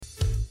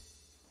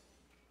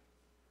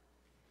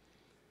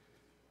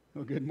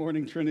Well, good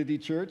morning, Trinity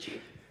Church.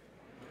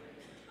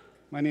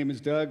 My name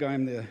is Doug.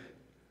 I'm the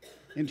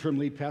interim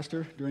lead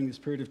pastor during this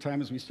period of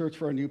time as we search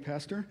for our new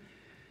pastor.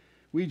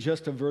 We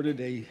just averted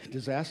a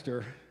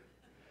disaster.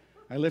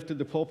 I lifted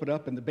the pulpit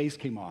up and the base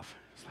came off.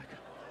 It's like,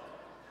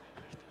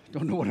 I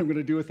don't know what I'm going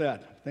to do with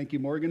that. Thank you,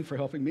 Morgan, for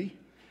helping me.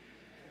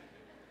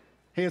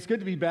 Hey, it's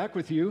good to be back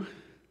with you.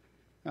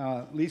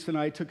 Lisa and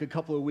I took a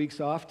couple of weeks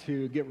off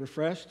to get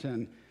refreshed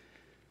and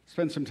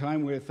spend some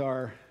time with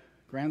our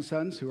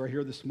grandsons who are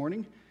here this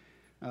morning.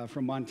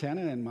 From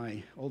Montana and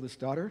my oldest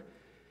daughter.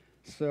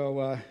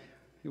 So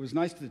it was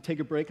nice to take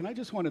a break, and I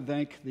just want to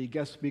thank the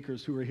guest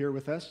speakers who are here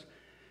with us.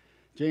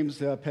 James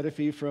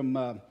Pettifee from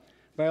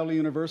Biola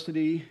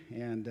University,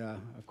 and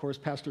of course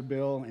Pastor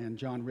Bill and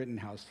John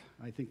Rittenhouse.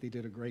 I think they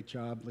did a great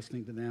job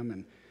listening to them,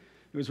 and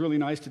it was really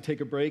nice to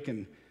take a break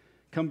and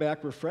come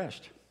back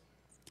refreshed.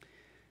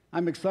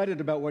 I'm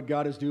excited about what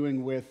God is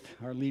doing with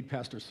our lead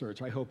pastor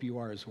search. I hope you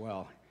are as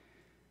well.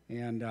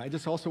 And I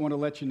just also want to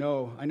let you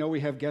know, I know we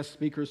have guest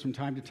speakers from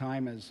time to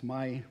time as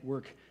my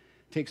work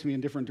takes me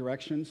in different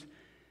directions,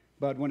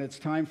 but when it's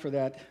time for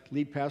that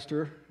lead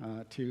pastor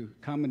to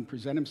come and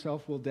present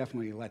himself, we'll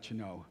definitely let you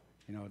know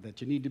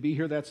that you need to be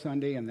here that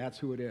Sunday, and that's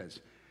who it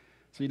is.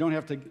 So you don't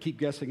have to keep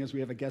guessing as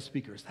we have a guest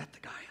speaker. Is that the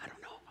guy? I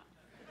don't know.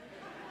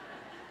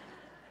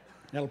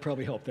 That'll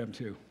probably help them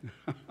too.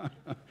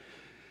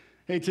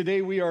 Hey,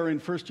 today we are in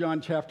 1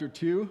 John chapter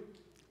 2.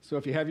 So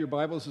if you have your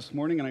Bibles this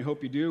morning, and I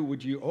hope you do,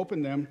 would you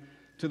open them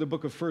to the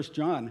book of 1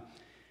 John?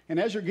 And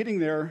as you're getting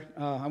there,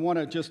 I want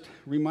to just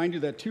remind you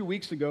that 2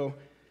 weeks ago,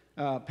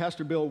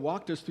 Pastor Bill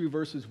walked us through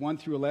verses 1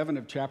 through 11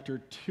 of chapter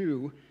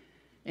 2,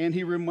 and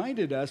he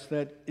reminded us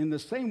that in the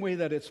same way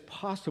that it's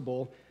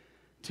possible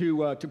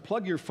to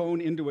plug your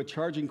phone into a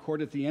charging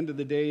cord at the end of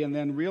the day and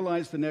then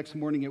realize the next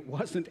morning it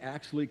wasn't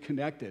actually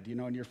connected,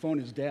 and your phone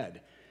is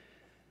dead.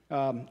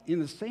 In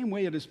the same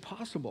way, it is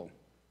possible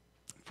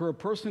for a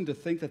person to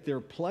think that they're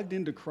plugged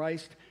into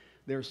Christ,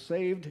 they're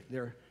saved,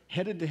 they're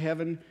headed to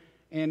heaven,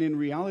 and in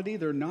reality,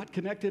 they're not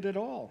connected at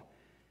all.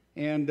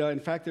 And in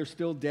fact, they're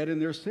still dead in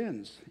their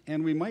sins.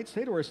 And we might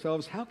say to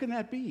ourselves, how can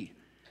that be?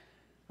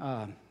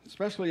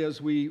 Especially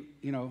as we,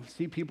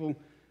 see people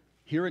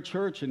here at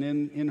church and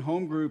in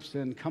home groups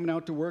and coming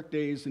out to work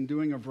days and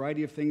doing a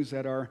variety of things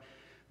that are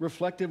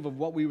reflective of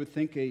what we would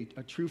think a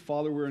true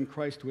follower in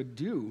Christ would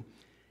do.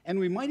 And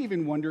we might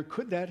even wonder,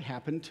 could that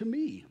happen to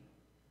me?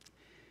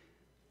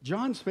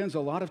 John spends a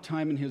lot of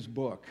time in his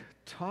book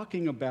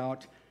talking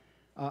about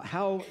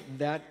how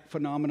that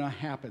phenomena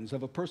happens,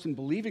 of a person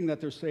believing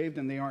that they're saved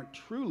and they aren't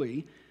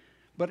truly,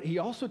 but he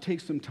also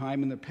takes some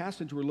time in the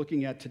passage we're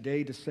looking at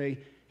today to say,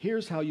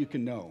 here's how you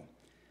can know.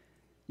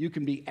 You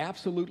can be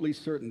absolutely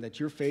certain that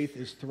your faith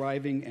is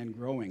thriving and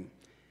growing.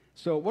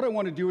 So what I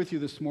want to do with you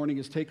this morning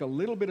is take a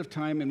little bit of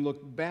time and look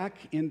back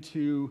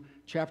into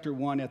chapter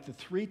 1 at the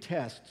 3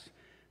 tests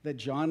that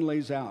John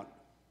lays out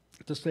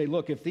to say,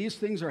 look, if these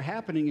things are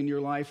happening in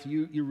your life,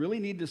 you really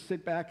need to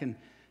sit back and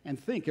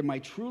think, am I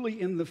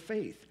truly in the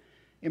faith?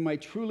 Am I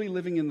truly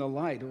living in the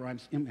light? Or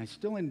am I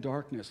still in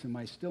darkness? Am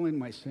I still in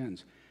my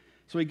sins?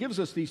 So he gives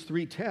us these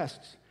 3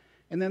 tests.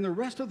 And then the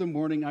rest of the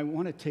morning, I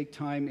want to take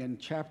time in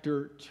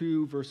chapter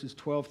 2, verses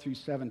 12 through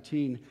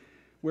 17,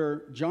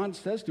 where John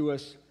says to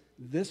us,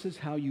 this is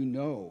how you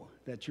know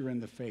that you're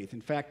in the faith.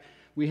 In fact,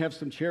 we have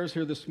some chairs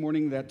here this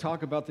morning that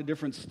talk about the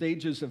different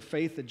stages of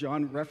faith that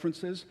John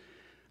references.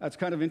 It's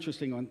kind of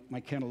interesting. My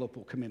cantaloupe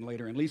will come in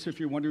later. And Lisa,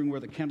 if you're wondering where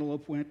the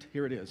cantaloupe went,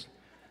 here it is.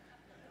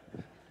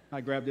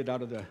 I grabbed it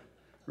out of the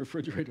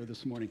refrigerator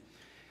this morning.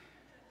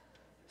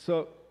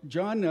 So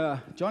John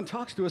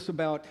talks to us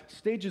about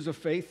stages of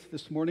faith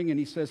this morning, and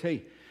he says,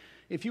 hey,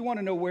 if you want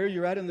to know where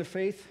you're at in the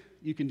faith,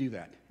 you can do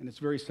that. And it's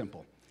very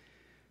simple.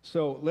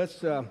 So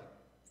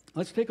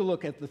let's take a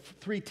look at the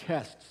 3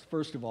 tests,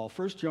 first of all.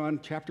 1 John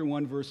chapter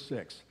 1, verse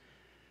 6.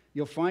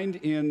 You'll find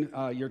in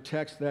your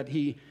text that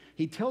he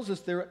tells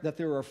us that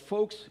there are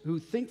folks who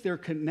think they're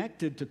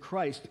connected to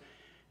Christ,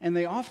 and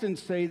they often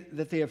say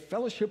that they have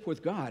fellowship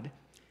with God.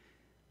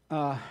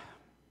 And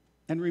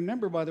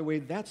remember, by the way,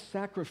 that's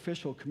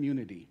sacrificial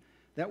community.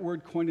 That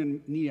word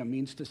koinonia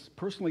means to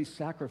personally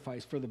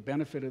sacrifice for the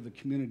benefit of the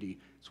community.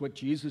 It's what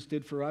Jesus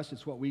did for us.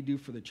 It's what we do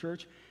for the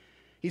church.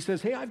 He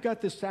says, hey, I've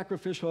got this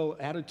sacrificial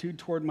attitude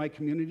toward my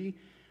community,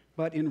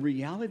 but in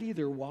reality,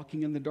 they're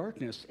walking in the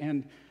darkness.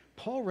 And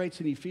Paul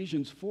writes in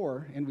Ephesians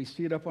 4, and we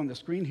see it up on the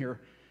screen here,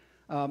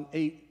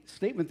 a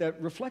statement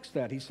that reflects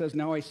that. He says,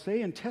 now I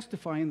say and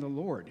testify in the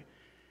Lord,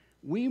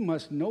 we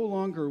must no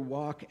longer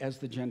walk as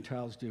the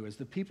Gentiles do, as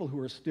the people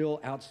who are still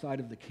outside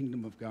of the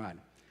kingdom of God.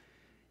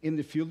 In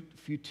the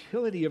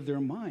futility of their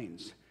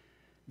minds,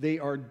 they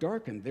are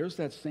darkened. There's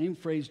that same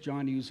phrase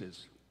John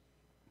uses.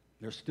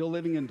 They're still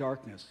living in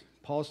darkness.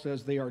 Paul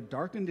says they are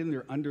darkened in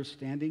their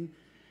understanding,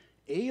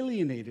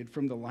 alienated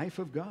from the life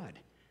of God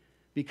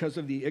because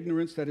of the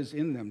ignorance that is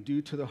in them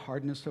due to the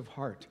hardness of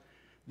heart.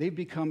 They've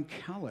become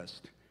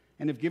calloused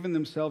and have given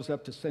themselves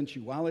up to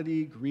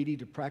sensuality, greedy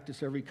to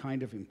practice every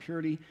kind of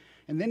impurity.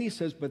 And then he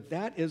says, but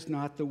that is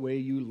not the way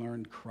you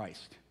learned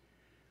Christ.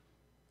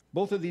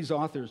 Both of these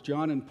authors,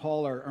 John and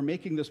Paul, are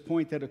making this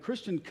point that a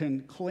Christian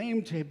can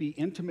claim to be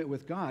intimate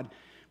with God,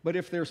 but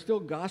if they're still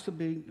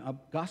gossiping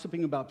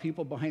about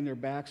people behind their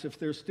backs, if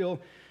they're still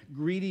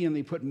greedy and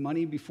they put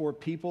money before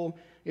people,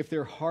 if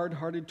they're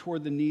hard-hearted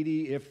toward the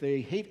needy, if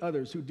they hate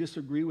others who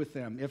disagree with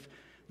them, if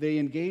they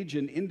engage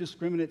in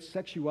indiscriminate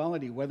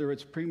sexuality, whether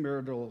it's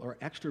premarital or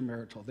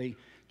extramarital, they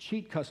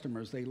cheat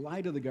customers, they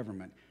lie to the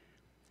government,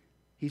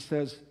 he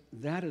says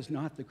that is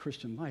not the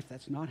Christian life.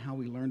 That's not how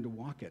we learn to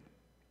walk it.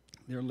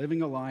 They're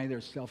living a lie,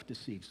 they're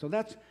self-deceived. So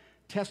that's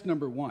test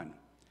number one.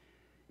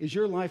 Is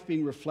your life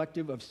being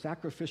reflective of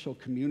sacrificial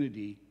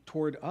community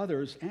toward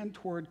others and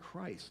toward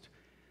Christ?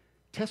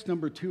 Test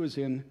number two is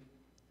in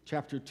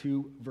chapter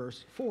 2,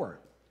 verse 4.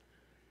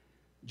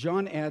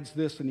 John adds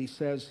this and he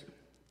says,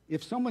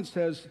 if someone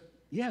says,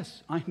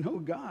 yes, I know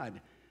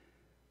God,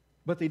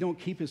 but they don't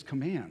keep his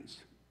commands,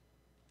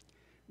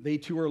 they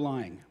too are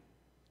lying,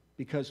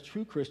 because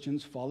true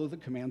Christians follow the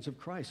commands of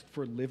Christ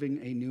for living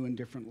a new and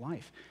different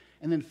life.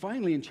 And then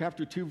finally, in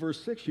chapter 2,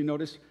 verse 6, you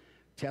notice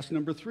test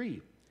number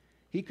 3.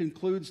 He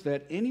concludes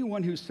that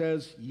anyone who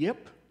says,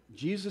 yep,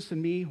 Jesus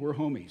and me, we're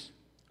homies,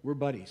 we're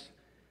buddies.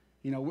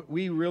 You know,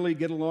 we really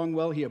get along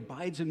well. He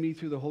abides in me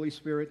through the Holy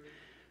Spirit.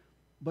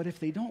 But if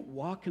they don't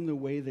walk in the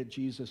way that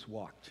Jesus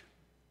walked,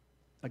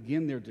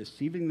 again, they're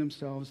deceiving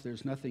themselves.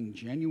 There's nothing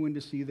genuine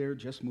to see there.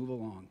 Just move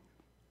along.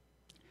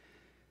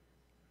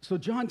 So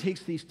John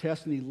takes these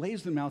tests and he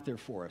lays them out there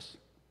for us.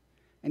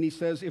 And he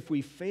says, if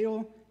we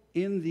fail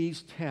in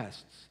these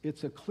tests,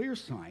 it's a clear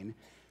sign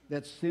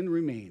that sin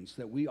remains,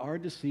 that we are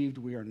deceived,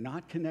 we are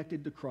not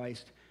connected to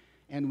Christ,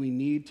 and we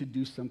need to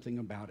do something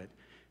about it.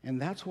 And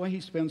that's why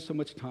he spends so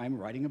much time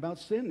writing about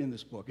sin in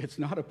this book. It's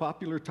not a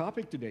popular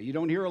topic today. You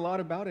don't hear a lot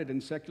about it in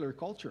secular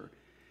culture.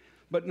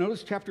 But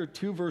notice chapter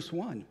 2, verse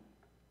 1.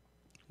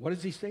 What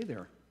does he say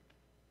there?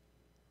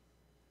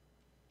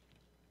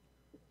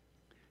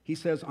 He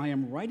says, I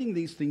am writing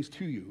these things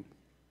to you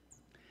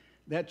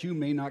that you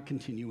may not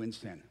continue in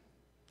sin.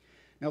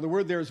 Now, the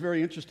word there is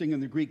very interesting in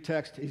the Greek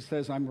text. He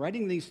says, I'm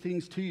writing these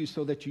things to you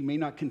so that you may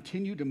not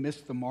continue to miss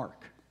the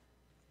mark.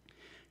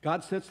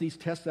 God sets these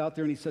tests out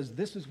there and he says,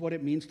 this is what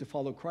it means to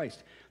follow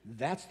Christ.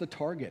 That's the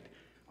target.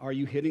 Are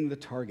you hitting the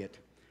target?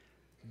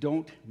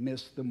 Don't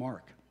miss the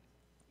mark.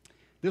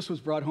 This was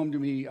brought home to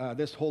me,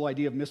 this whole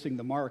idea of missing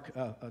the mark,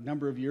 a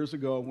number of years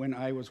ago when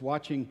I was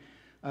watching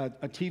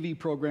a TV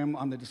program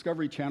on the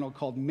Discovery Channel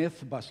called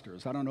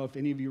Mythbusters. I don't know if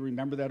any of you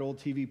remember that old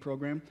TV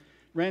program.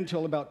 Ran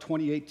till about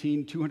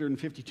 2018,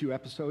 252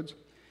 episodes.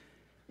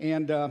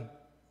 And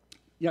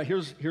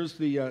here's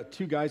the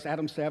two guys,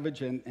 Adam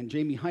Savage and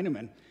Jamie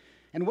Heineman.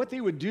 And what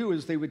they would do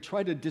is they would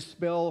try to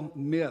dispel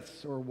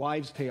myths or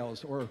wives'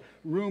 tales or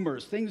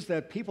rumors, things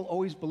that people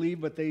always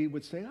believe, but they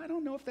would say, I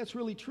don't know if that's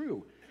really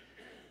true.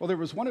 Well, there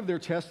was one of their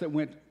tests that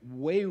went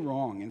way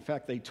wrong. In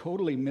fact, they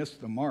totally missed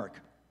the mark.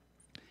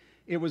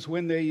 It was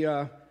when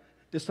they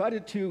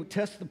decided to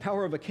test the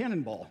power of a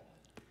cannonball,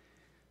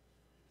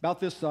 about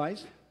this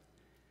size.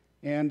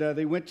 And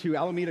they went to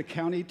Alameda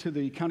County, to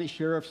the county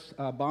sheriff's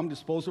bomb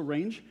disposal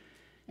range,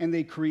 and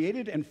they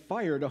created and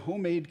fired a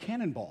homemade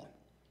cannonball.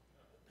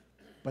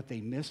 But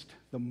they missed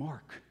the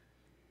mark.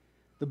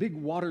 The big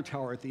water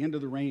tower at the end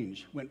of the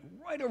range went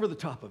right over the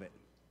top of it.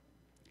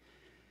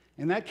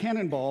 And that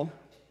cannonball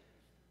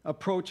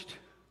approached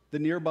the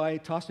nearby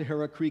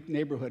Tasajara Creek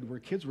neighborhood where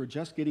kids were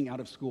just getting out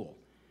of school.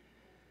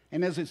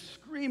 And as it's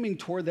screaming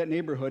toward that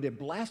neighborhood, it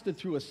blasted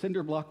through a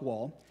cinder block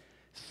wall,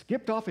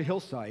 skipped off a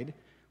hillside,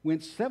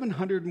 went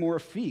 700 more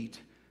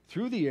feet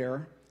through the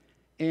air,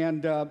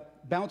 and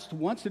bounced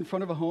once in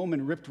front of a home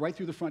and ripped right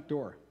through the front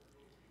door.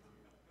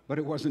 But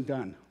it wasn't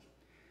done.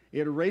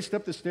 It raced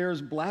up the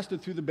stairs,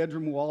 blasted through the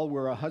bedroom wall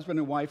where a husband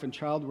and wife and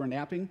child were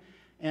napping,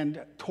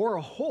 and tore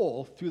a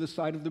hole through the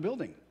side of the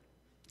building.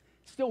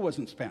 Still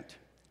wasn't spent.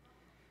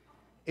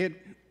 It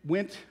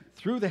went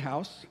through the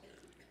house,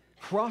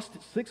 crossed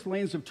 6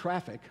 lanes of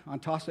traffic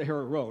on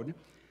Tasajara Road,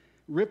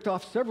 ripped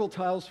off several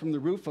tiles from the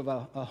roof of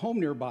a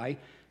home nearby,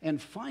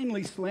 and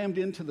finally slammed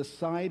into the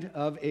side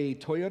of a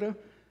Toyota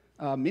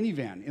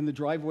minivan in the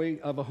driveway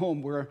of a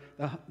home where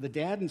the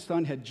dad and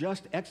son had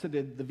just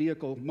exited the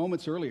vehicle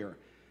moments earlier.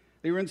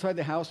 They were inside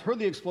the house, heard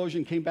the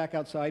explosion, came back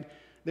outside.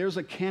 There's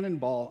a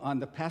cannonball on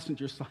the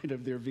passenger side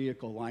of their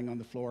vehicle lying on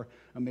the floor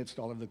amidst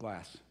all of the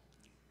glass.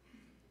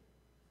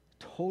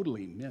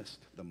 Totally missed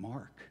the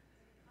mark,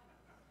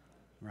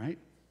 right?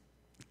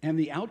 And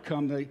the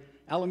outcome, the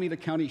Alameda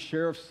County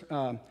Sheriff's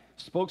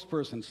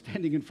spokesperson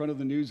standing in front of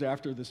the news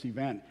after this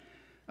event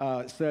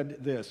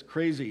said this,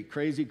 crazy,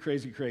 crazy,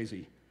 crazy,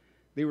 crazy.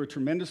 They were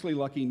tremendously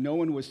lucky. No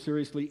one was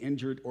seriously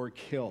injured or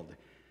killed.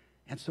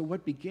 And so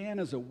what began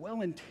as a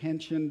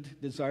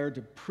well-intentioned desire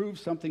to prove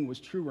something was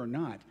true or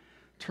not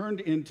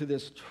turned into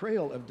this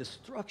trail of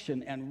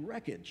destruction and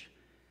wreckage.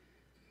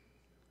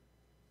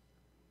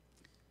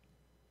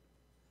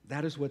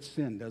 That is what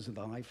sin does in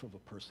the life of a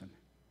person.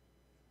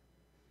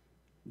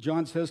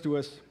 John says to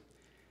us,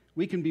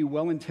 we can be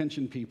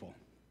well-intentioned people,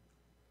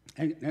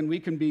 and we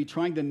can be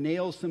trying to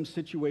nail some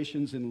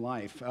situations in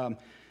life.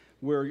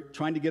 we're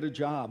trying to get a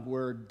job,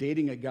 we're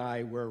dating a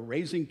guy, we're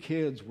raising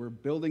kids, we're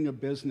building a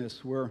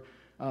business, we're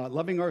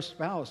loving our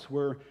spouse,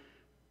 we're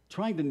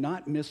trying to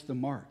not miss the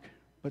mark.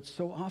 But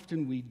so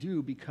often we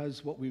do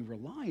because what we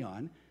rely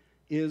on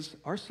is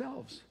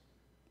ourselves,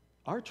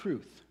 our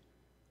truth,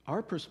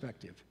 our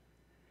perspective.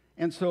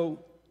 And so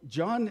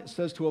John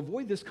says to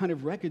avoid this kind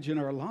of wreckage in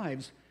our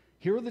lives,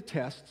 here are the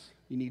tests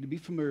you need to be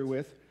familiar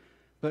with.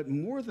 But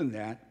more than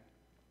that,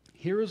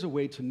 here is a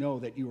way to know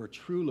that you are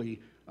truly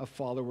a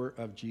follower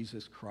of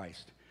Jesus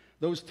Christ.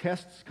 Those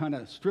tests kind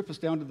of strip us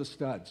down to the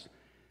studs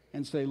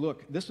and say,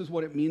 look, this is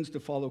what it means to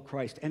follow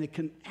Christ. And it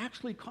can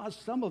actually cause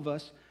some of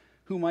us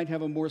who might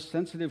have a more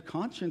sensitive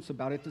conscience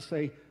about it to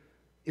say,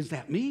 is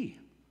that me?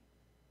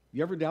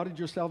 You ever doubted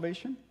your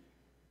salvation?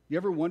 You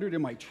ever wondered,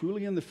 am I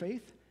truly in the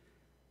faith?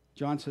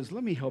 John says,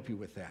 let me help you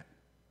with that.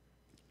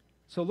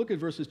 So look at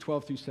verses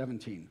 12 through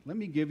 17. Let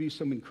me give you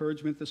some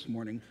encouragement this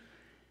morning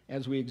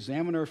as we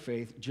examine our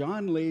faith.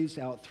 John lays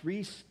out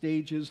 3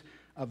 stages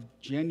of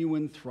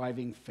genuine,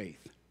 thriving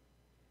faith.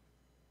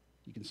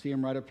 You can see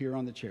them right up here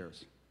on the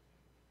chairs.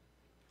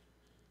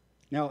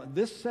 Now,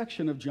 this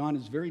section of John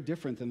is very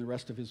different than the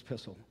rest of his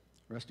epistle,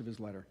 the rest of his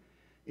letter.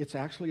 It's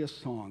actually a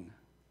song.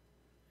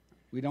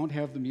 We don't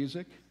have the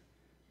music,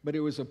 but it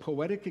was a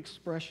poetic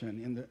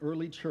expression in the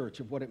early church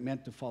of what it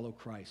meant to follow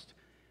Christ.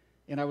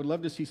 And I would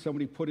love to see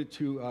somebody put it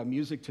to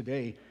music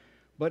today,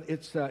 but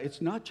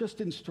it's not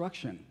just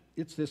instruction.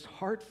 It's this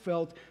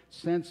heartfelt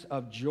sense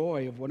of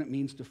joy of what it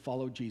means to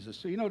follow Jesus.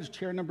 So you notice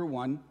chair number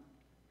 1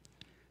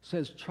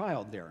 says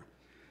child there.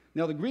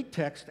 Now the Greek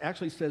text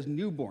actually says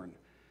newborn,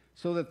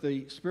 so that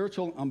the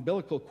spiritual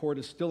umbilical cord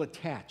is still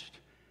attached.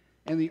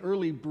 And the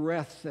early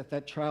breaths that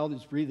that child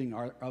is breathing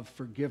are of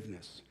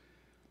forgiveness.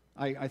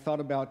 I thought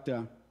about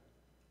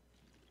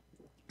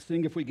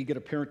seeing if we could get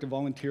a parent to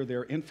volunteer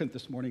their infant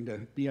this morning to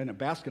be in a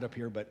basket up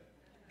here, but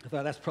I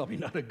thought that's probably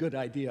not a good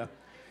idea.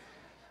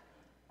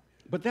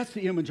 But that's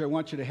the image I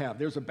want you to have.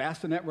 There's a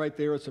bassinet right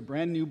there. It's a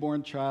brand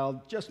newborn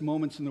child, just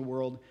moments in the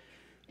world.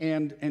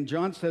 And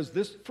John says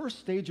this first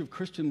stage of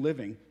Christian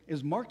living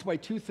is marked by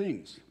 2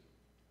 things.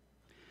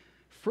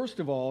 First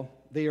of all,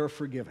 they are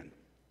forgiven.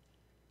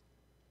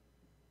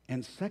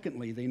 And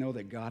secondly, they know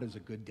that God is a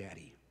good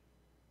daddy.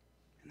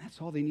 And that's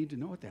all they need to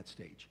know at that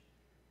stage.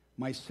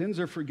 My sins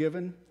are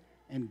forgiven,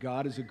 and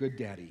God is a good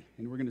daddy.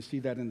 And we're going to see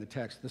that in the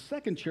text. The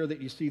second chair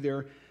that you see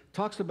there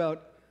talks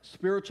about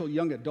spiritual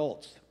young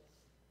adults.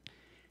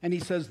 And he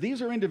says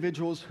these are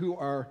individuals who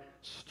are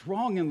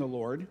strong in the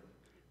Lord.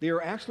 They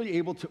are actually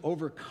able to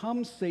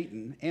overcome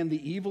Satan and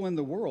the evil in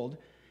the world,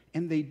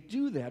 and they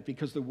do that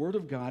because the Word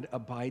of God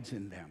abides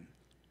in them.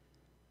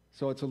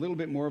 So it's a little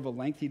bit more of a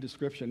lengthy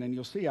description, and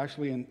you'll see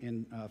actually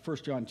in 1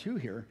 John 2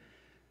 here,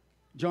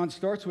 John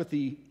starts with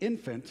the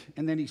infant,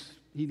 and then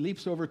he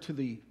leaps over to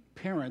the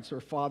parents or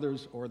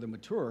fathers or the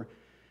mature,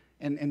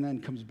 and then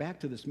comes back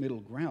to this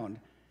middle ground.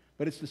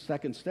 But it's the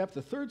second step.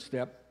 The third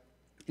step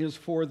is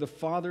for the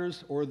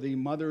fathers or the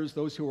mothers,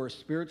 those who are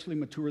spiritually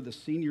mature, the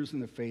seniors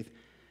in the faith.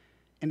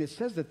 And it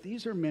says that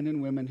these are men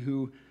and women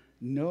who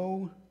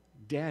know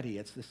daddy.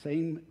 It's the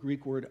same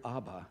Greek word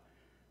Abba,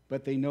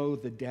 but they know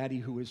the daddy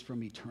who is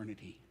from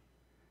eternity.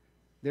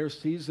 Their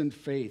seasoned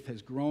faith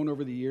has grown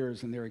over the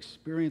years, and their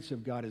experience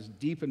of God is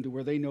deepened to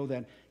where they know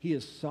that He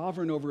is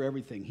sovereign over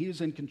everything. He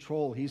is in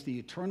control. He's the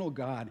eternal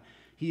God.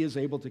 He is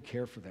able to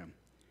care for them.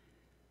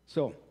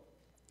 So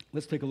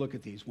let's take a look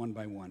at these one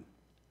by one.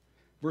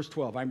 Verse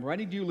 12, I'm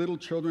writing to you, little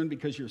children,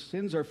 because your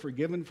sins are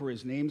forgiven for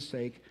His name's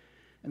sake.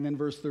 And then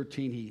verse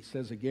 13, he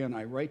says again,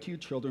 I write to you,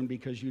 children,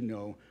 because you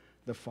know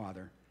the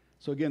Father.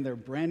 So again, they're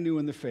brand new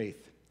in the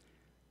faith.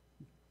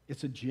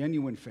 It's a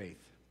genuine faith,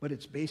 but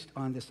it's based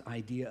on this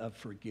idea of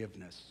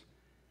forgiveness.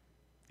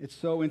 It's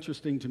so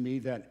interesting to me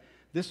that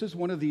this is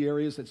one of the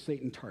areas that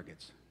Satan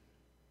targets.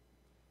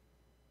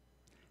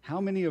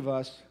 How many of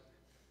us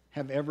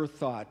have ever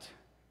thought,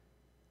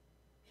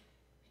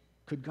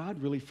 could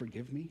God really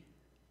forgive me?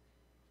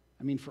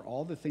 I mean, for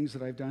all the things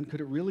that I've done,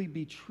 could it really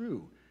be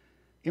true?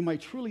 Am I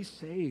truly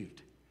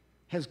saved?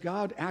 Has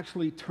God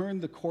actually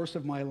turned the course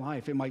of my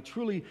life? Am I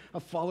truly a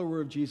follower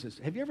of Jesus?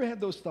 Have you ever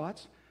had those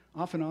thoughts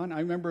off and on? I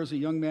remember as a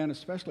young man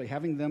especially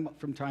having them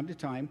from time to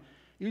time.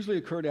 Usually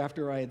occurred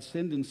after I had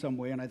sinned in some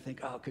way, and I'd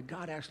think, oh, could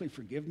God actually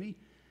forgive me?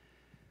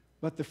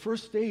 But the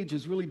first stage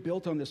is really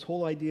built on this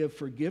whole idea of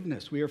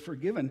forgiveness. We are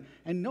forgiven.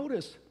 And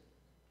notice,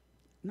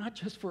 not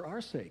just for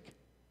our sake.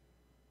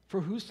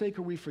 For whose sake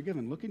are we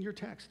forgiven? Look in your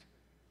text.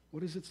 What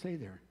does it say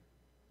there?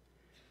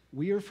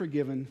 We are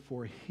forgiven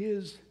for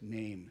His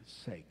name's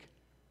sake.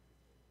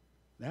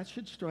 That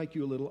should strike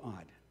you a little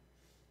odd,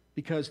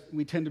 because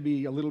we tend to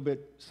be a little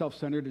bit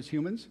self-centered as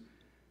humans.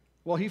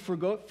 Well, He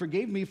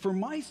forgave me for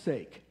my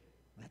sake.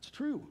 That's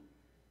true.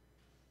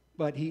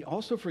 But He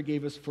also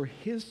forgave us for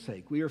His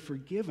sake. We are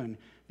forgiven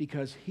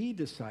because He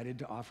decided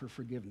to offer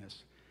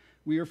forgiveness.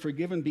 We are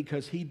forgiven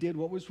because He did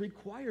what was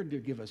required to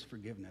give us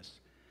forgiveness.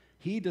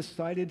 He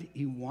decided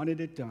He wanted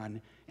it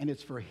done, and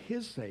it's for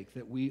His sake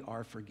that we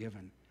are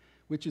forgiven,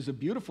 which is a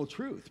beautiful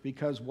truth,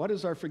 because what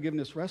does our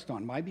forgiveness rest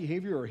on? My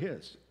behavior or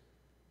His?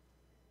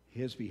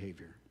 His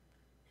behavior.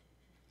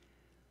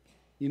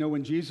 You know,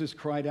 when Jesus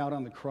cried out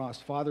on the cross,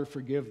 "Father,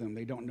 forgive them,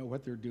 they don't know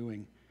what they're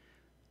doing,"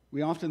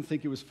 we often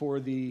think it was for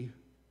the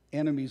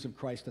enemies of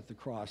Christ at the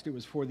cross. It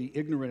was for the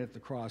ignorant at the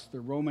cross, the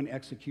Roman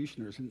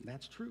executioners, and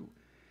that's true.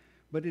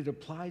 But it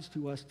applies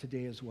to us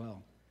today as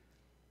well.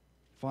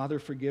 Father,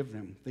 forgive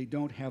them. They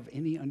don't have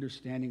any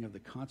understanding of the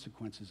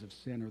consequences of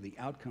sin or the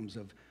outcomes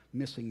of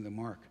missing the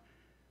mark.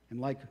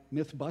 And like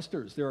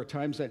Mythbusters, there are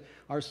times that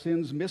our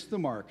sins miss the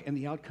mark and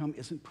the outcome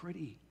isn't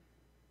pretty.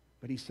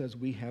 But he says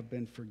we have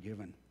been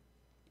forgiven.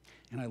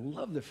 And I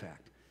love the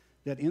fact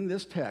that in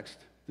this text,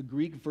 the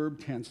Greek verb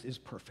tense is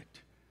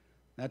perfect.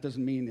 That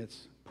doesn't mean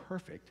it's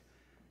perfect.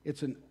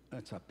 It's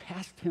a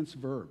past tense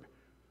verb.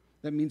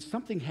 That means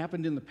something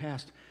happened in the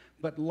past,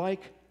 but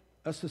like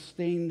a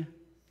sustained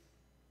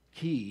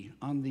key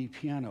on the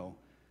piano,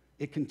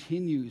 it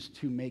continues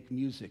to make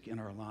music in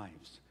our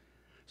lives.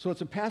 So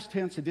it's a past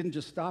tense. It didn't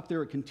just stop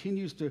there. It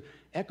continues to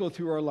echo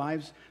through our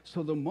lives.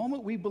 So the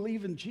moment we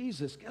believe in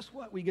Jesus, guess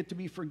what? We get to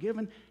be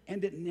forgiven,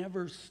 and it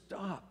never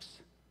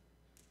stops.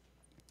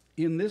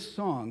 In this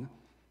song,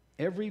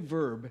 every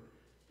verb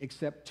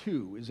except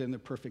two is in the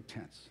perfect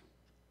tense.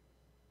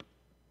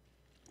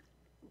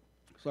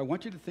 So I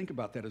want you to think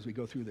about that as we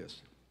go through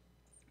this.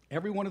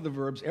 Every one of the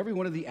verbs, every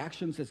one of the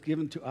actions that's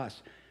given to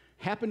us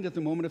happened at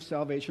the moment of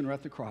salvation or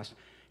at the cross,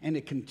 and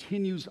it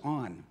continues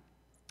on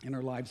in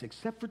our lives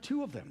except for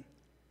two of them.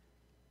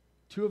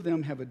 Two of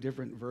them have a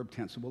different verb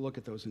tense, so we'll look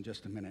at those in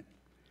just a minute.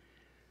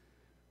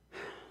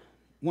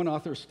 One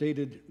author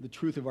stated the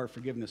truth of our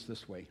forgiveness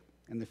this way,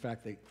 and the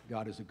fact that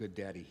God is a good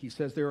daddy. He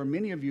says, "There are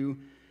many of you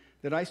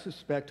that I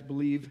suspect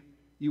believe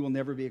you will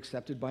never be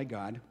accepted by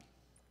God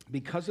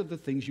because of the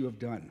things you have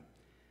done.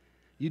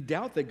 You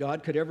doubt that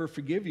God could ever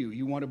forgive you.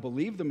 You want to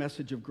believe the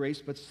message of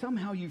grace, but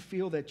somehow you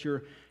feel that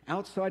you're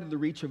outside of the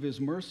reach of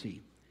his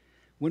mercy.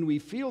 When we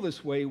feel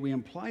this way, we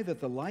imply that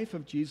the life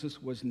of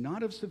Jesus was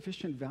not of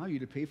sufficient value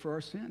to pay for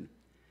our sin.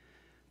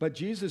 But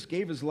Jesus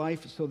gave his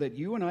life so that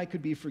you and I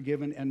could be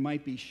forgiven and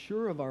might be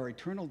sure of our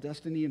eternal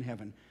destiny in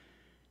heaven.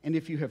 And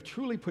if you have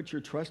truly put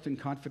your trust and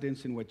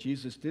confidence in what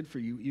Jesus did for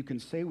you, you can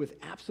say with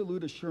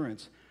absolute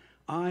assurance,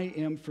 'I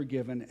am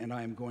forgiven and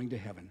I am going to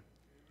heaven.'"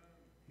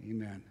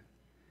 Amen.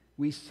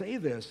 We say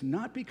this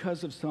not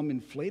because of some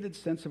inflated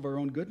sense of our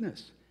own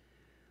goodness,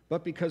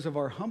 but because of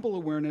our humble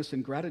awareness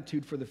and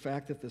gratitude for the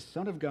fact that the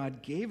Son of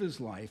God gave his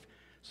life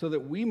so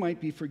that we might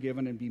be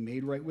forgiven and be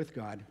made right with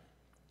God.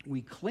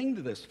 We cling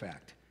to this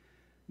fact,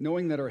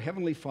 knowing that our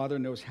Heavenly Father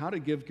knows how to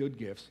give good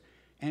gifts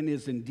and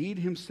is indeed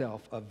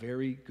himself a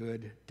very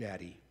good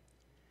daddy.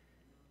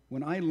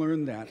 When I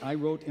learned that, I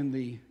wrote in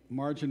the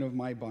margin of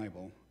my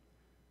Bible,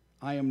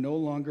 "I am no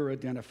longer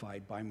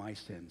identified by my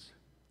sins."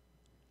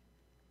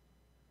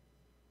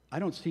 I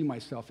don't see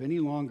myself any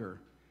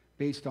longer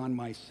based on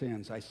my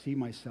sins. I see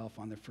myself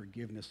on the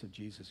forgiveness of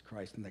Jesus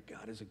Christ and that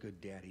God is a good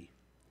daddy.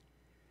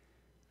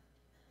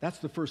 That's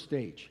the first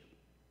stage.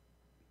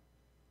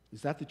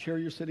 Is that the chair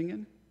you're sitting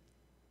in?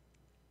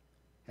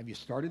 Have you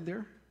started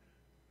there?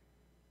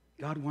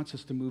 God wants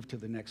us to move to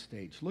the next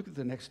stage. Look at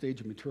the next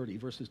stage of maturity,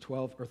 verses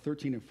 12 or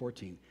 13 and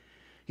 14.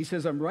 He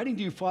says, "I'm writing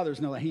to you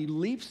fathers." Now he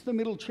leaps the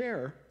middle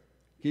chair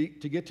to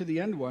get to the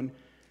end one,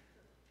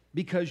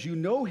 "because you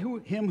know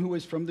him who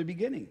is from the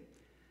beginning.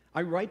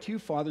 I write to you,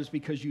 fathers,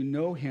 because you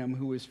know him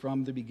who is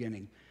from the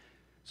beginning."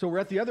 So we're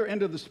at the other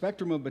end of the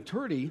spectrum of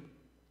maturity,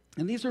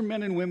 and these are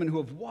men and women who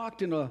have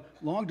walked in a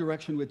long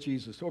direction with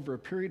Jesus over a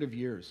period of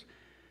years.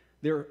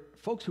 They're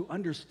folks who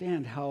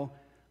understand how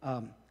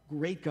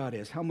great God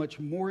is, how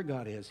much more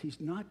God is. He's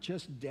not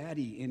just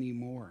daddy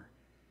anymore.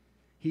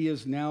 He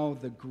is now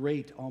the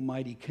great,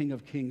 almighty King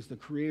of kings, the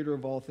creator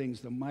of all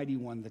things, the mighty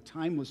one, the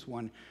timeless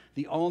one,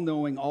 the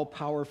all-knowing,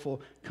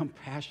 all-powerful,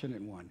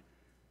 compassionate one.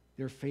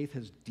 Their faith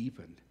has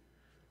deepened.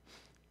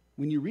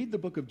 When you read the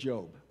book of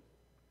Job,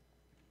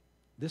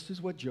 this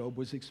is what Job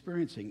was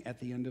experiencing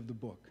at the end of the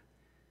book.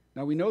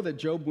 Now, we know that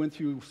Job went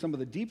through some of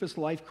the deepest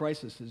life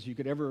crises you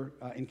could ever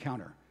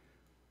encounter.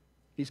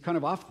 He's kind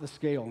of off the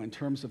scale in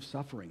terms of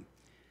suffering.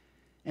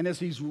 And as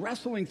he's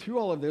wrestling through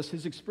all of this,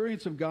 his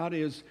experience of God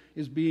is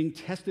being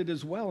tested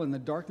as well in the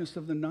darkness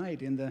of the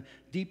night, in the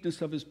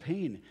deepness of his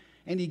pain.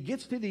 And he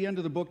gets to the end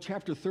of the book,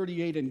 chapter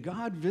 38, and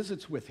God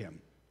visits with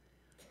him.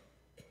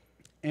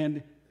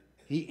 And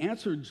he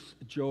answers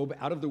Job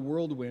out of the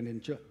whirlwind in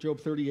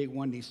Job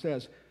 38:1. He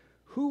says,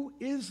 "Who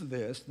is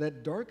this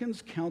that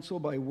darkens counsel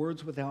by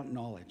words without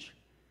knowledge?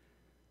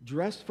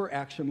 Dressed for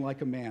action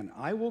like a man.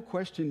 I will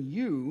question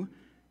you,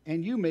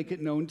 and you make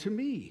it known to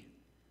me."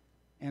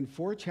 And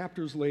 4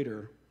 chapters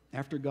later,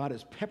 after God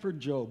has peppered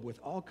Job with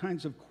all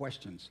kinds of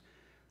questions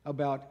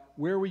about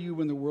where were you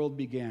when the world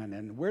began,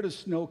 and where does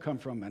snow come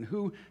from, and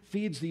who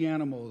feeds the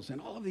animals,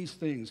 and all of these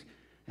things,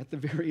 at the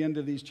very end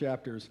of these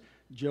chapters,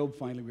 Job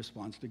finally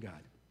responds to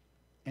God.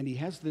 And he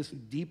has this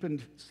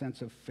deepened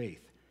sense of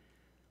faith.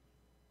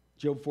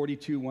 Job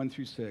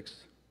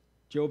 42:1-6.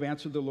 Job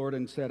answered the Lord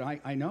and said,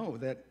 I know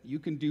that you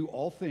can do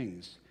all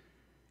things,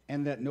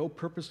 and that no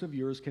purpose of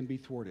yours can be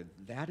thwarted.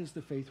 That is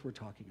the faith we're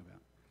talking about.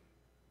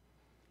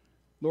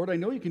 Lord, I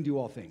know you can do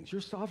all things. You're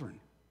sovereign.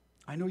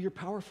 I know you're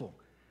powerful.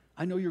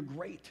 I know you're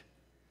great.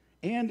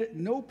 And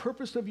no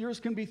purpose of yours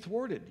can be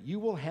thwarted. You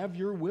will have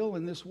your will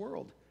in this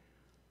world.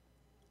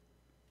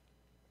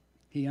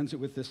 He ends it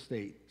with this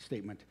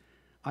statement.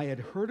 I had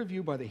heard of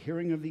you by the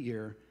hearing of the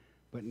ear,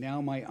 but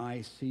now my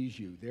eye sees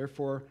you.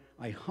 Therefore,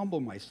 I humble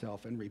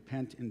myself and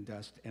repent in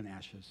dust and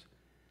ashes.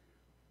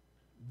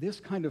 This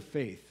kind of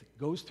faith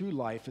goes through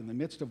life in the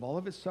midst of all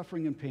of its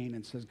suffering and pain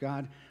and says,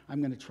 God, I'm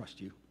going to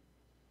trust you.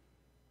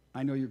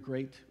 I know you're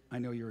great. I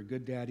know you're a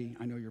good daddy.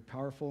 I know you're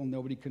powerful.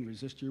 Nobody can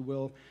resist your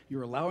will.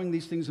 You're allowing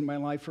these things in my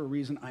life for a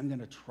reason. I'm going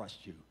to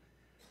trust you.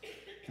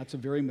 That's a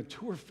very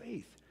mature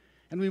faith.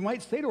 And we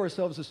might say to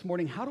ourselves this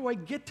morning, how do I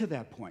get to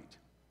that point?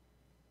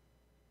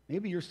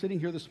 Maybe you're sitting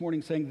here this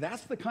morning saying,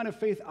 that's the kind of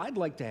faith I'd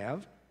like to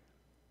have.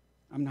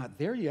 I'm not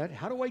there yet.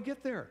 How do I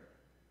get there?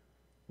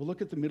 Well,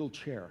 look at the middle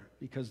chair,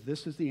 because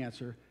this is the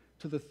answer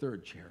to the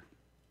third chair.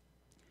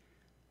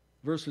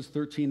 Verses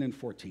 13 and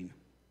 14.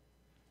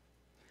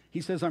 He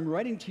says, I'm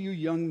writing to you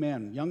young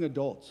men, young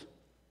adults.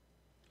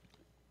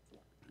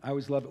 I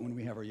always love it when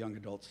we have our young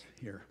adults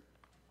here.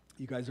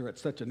 You guys are at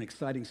such an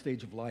exciting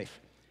stage of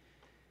life.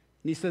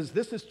 And he says,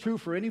 this is true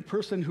for any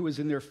person who is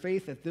in their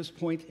faith at this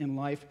point in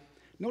life.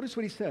 Notice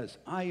what he says.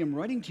 I am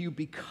writing to you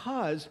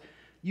because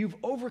you've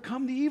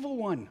overcome the evil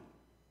one.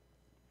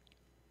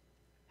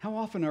 How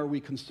often are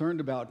we concerned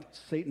about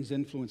Satan's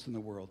influence in the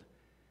world?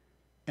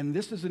 And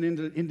this is an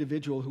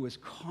individual who is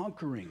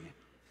conquering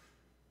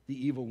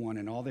the evil one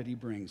and all that he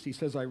brings. He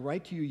says, I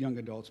write to you, young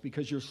adults,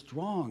 because you're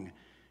strong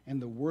and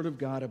the word of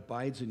God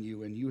abides in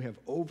you and you have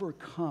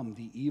overcome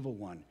the evil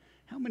one.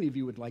 How many of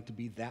you would like to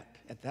be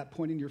at that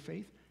point in your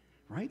faith,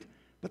 right?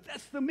 But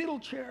that's the middle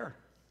chair.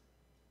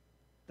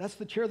 That's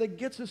the chair that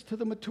gets us to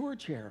the mature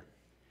chair.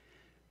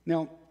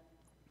 Now,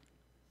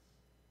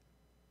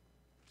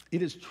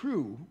 it is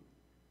true,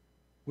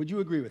 would you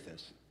agree with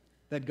this,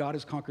 that God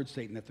has conquered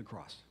Satan at the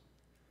cross?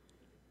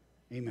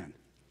 Amen.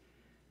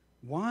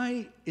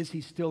 Why is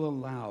he still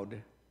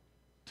allowed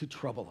to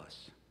trouble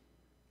us,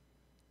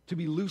 to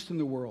be loose in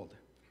the world?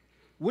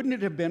 Wouldn't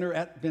it have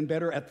been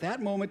better at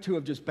that moment to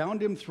have just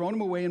bound him, thrown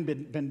him away, and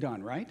been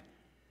done, right?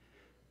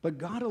 But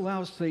God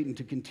allows Satan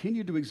to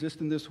continue to exist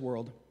in this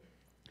world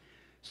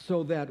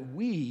so that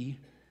we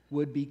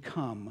would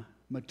become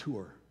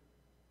mature.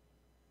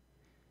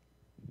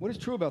 What is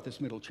true about this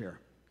middle chair?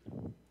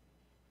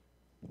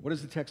 What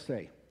does the text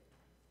say?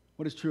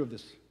 What is true of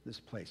this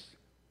place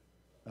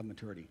of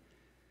maturity?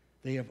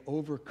 They have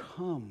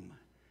overcome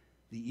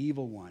the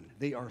evil one.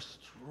 They are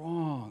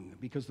strong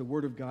because the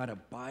word of God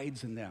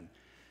abides in them.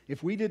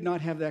 If we did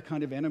not have that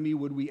kind of enemy,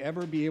 would we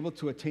ever be able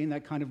to attain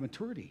that kind of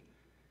maturity?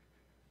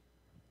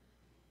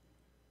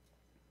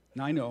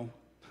 Now, I know,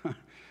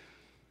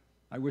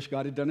 I wish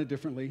God had done it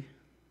differently.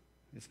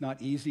 It's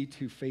not easy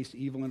to face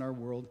evil in our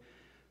world,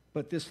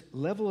 but this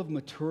level of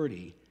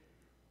maturity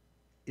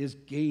is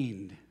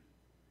gained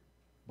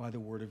by the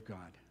word of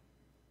God.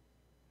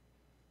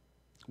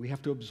 We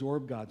have to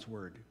absorb God's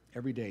word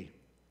every day.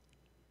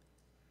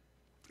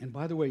 And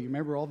by the way, you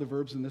remember all the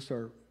verbs in this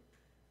are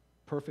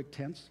perfect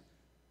tense?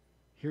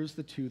 Here's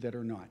the two that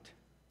are not.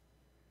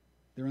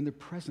 They're in the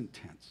present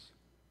tense,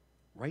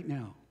 right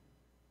now,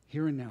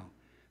 here and now.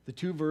 The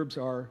two verbs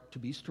are to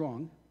be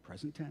strong,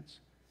 present tense,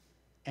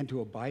 and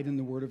to abide in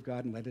the word of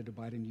God and let it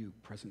abide in you,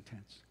 present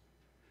tense.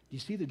 Do you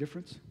see the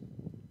difference?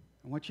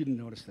 I want you to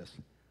notice this.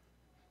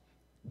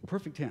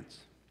 Perfect tense.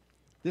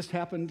 This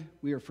happened,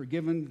 we are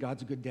forgiven,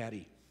 God's a good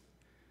daddy.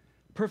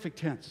 Perfect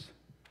tense.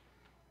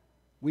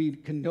 We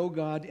can know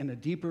God in a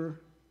deeper,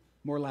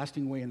 more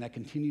lasting way, and that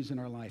continues in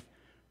our life.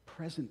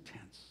 Present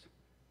tense.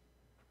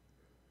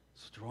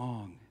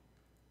 Strong.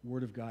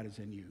 Word of God is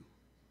in you.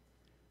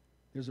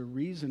 There's a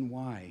reason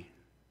why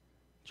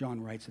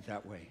John writes it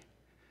that way.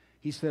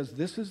 He says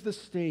this is the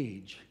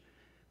stage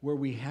where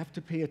we have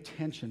to pay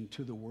attention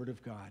to the Word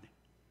of God,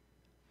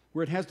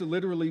 where it has to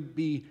literally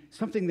be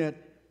something that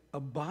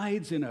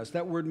abides in us.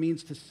 That word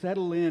means to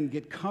settle in,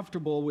 get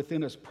comfortable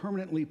within us,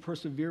 permanently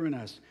persevere in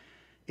us.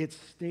 It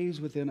stays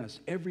within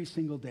us every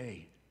single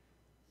day.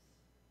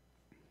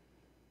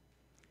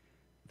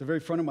 At the very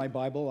front of my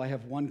Bible, I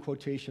have one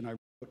quotation I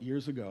wrote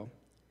years ago.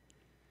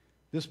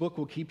 This book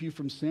will keep you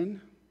from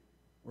sin,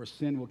 or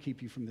sin will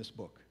keep you from this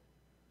book.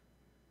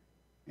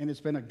 And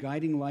it's been a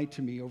guiding light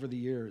to me over the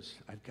years.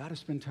 I've got to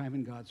spend time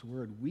in God's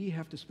Word. We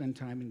have to spend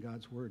time in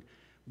God's Word.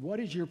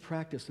 What is your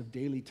practice of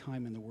daily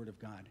time in the Word of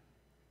God?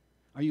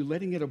 Are you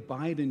letting it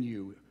abide in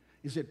you?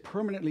 Is it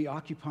permanently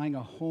occupying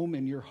a home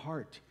in your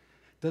heart?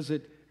 Does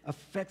it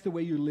affect the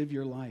way you live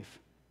your life?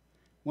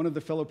 One of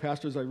the fellow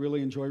pastors I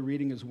really enjoy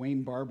reading is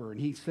Wayne Barber, and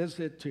he says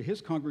it to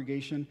his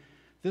congregation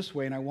this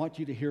way, and I want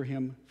you to hear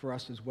him for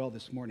us as well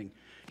this morning.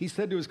 He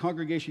said to his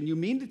congregation, "You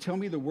mean to tell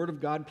me the Word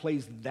of God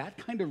plays that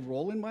kind of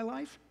role in my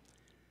life?"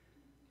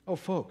 Oh,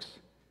 folks,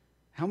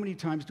 how many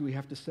times do we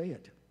have to say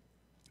it?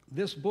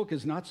 This book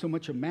is not so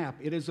much a map,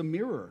 it is a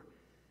mirror.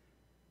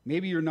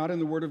 Maybe you're not in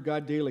the Word of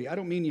God daily. I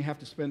don't mean you have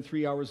to spend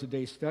 3 hours a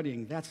day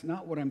studying. That's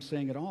not what I'm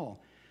saying at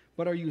all.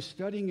 But are you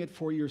studying it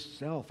for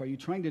yourself? Are you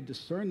trying to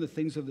discern the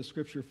things of the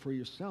Scripture for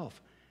yourself?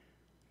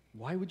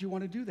 Why would you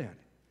want to do that?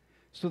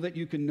 so that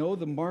you can know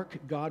the mark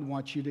God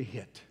wants you to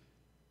hit.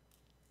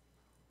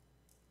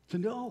 To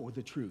know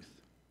the truth,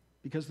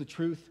 because the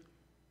truth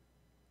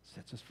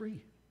sets us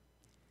free.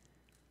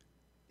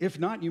 If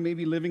not, you may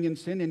be living in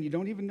sin and you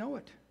don't even know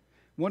it.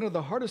 One of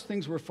the hardest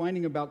things we're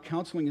finding about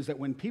counseling is that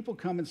when people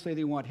come and say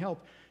they want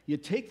help, you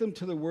take them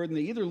to the Word and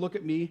they either look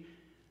at me,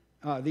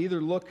 they either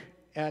look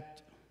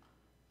at,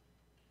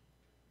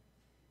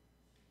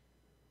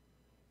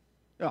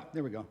 oh,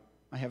 there we go.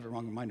 I have it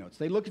wrong in my notes.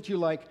 They look at you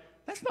like,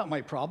 that's not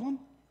my problem.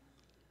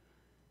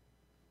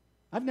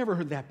 I've never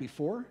heard that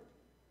before.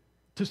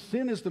 To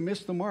sin is to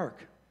miss the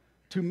mark,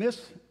 to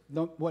miss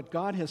what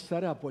God has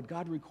set up, what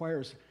God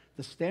requires,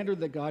 the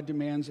standard that God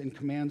demands and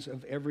commands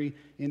of every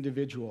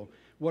individual.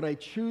 What I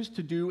choose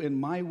to do in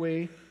my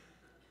way,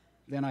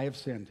 then I have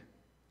sinned.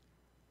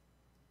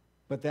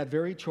 But that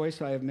very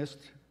choice I have missed,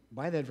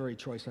 by that very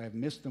choice I have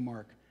missed the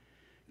mark.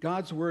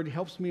 God's word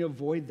helps me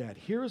avoid that.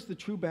 Here is the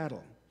true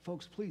battle.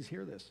 Folks, please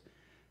hear this.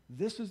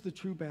 This is the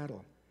true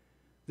battle.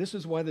 This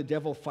is why the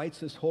devil fights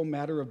this whole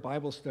matter of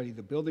Bible study,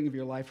 the building of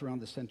your life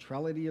around the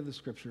centrality of the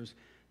Scriptures,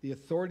 the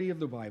authority of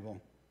the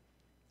Bible.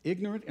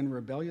 Ignorant and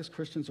rebellious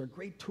Christians are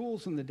great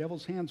tools in the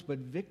devil's hands, but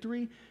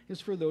victory is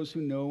for those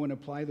who know and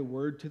apply the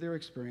word to their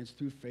experience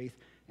through faith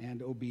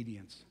and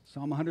obedience.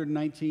 Psalm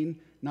 119,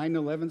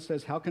 9-11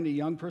 says, how can a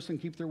young person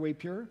keep their way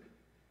pure?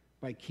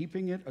 By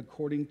keeping it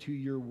according to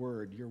your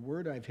word. Your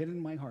word I've hidden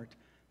in my heart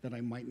that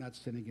I might not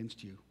sin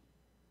against you.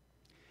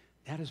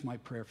 That is my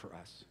prayer for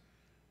us,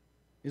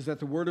 is that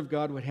the word of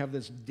God would have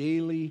this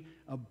daily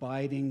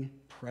abiding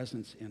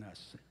presence in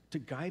us to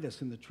guide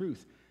us in the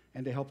truth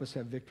and to help us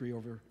have victory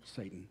over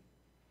Satan.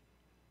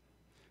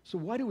 So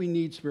why do we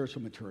need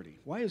spiritual maturity?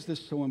 Why is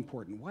this so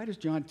important? Why does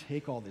John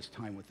take all this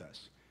time with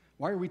us?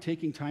 Why are we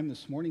taking time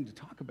this morning to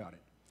talk about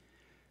it?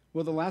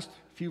 Well, the last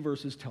few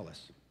verses tell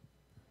us.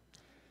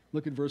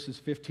 Look at verses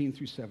 15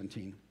 through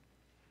 17.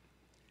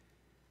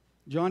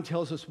 John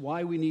tells us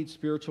why we need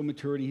spiritual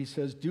maturity. He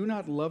says, do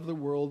not love the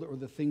world or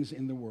the things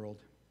in the world.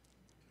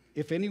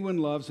 If anyone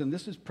loves, and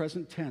this is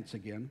present tense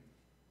again,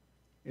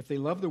 if they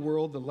love the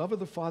world, the love of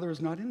the Father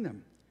is not in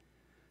them.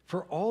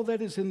 For all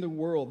that is in the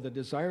world, the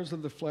desires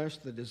of the flesh,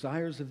 the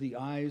desires of the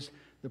eyes,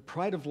 the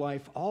pride of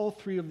life, all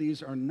three of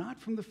these are not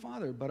from the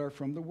Father, but are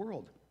from the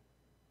world.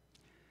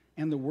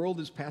 And the world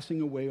is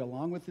passing away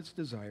along with its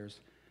desires,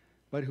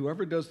 but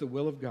whoever does the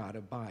will of God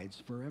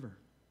abides forever.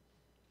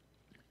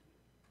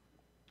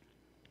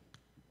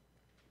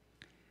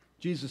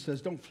 Jesus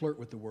says, don't flirt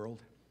with the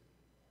world.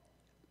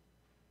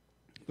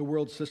 The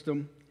world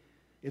system,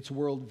 its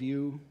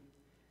worldview.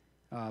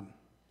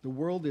 The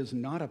world is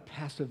not a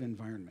passive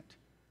environment.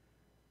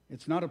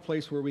 It's not a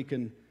place where we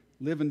can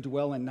live and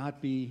dwell and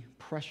not be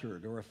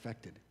pressured or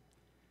affected.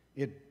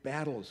 It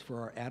battles for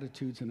our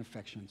attitudes and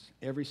affections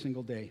every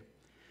single day.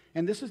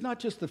 And this is not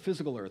just the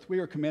physical earth. We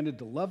are commanded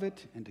to love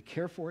it and to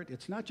care for it.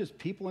 It's not just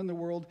people in the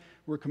world.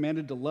 We're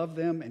commanded to love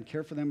them and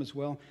care for them as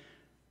well.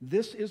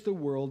 This is the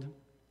world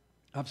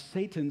of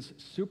Satan's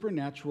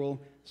supernatural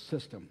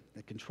system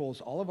that controls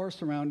all of our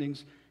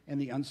surroundings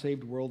and the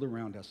unsaved world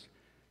around us.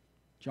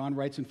 John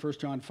writes in 1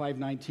 John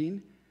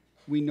 5:19,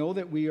 we know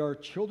that we are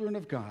children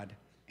of God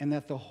and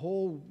that the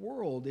whole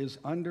world is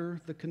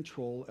under the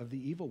control of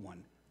the evil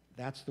one.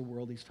 That's the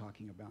world he's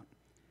talking about.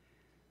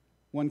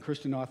 One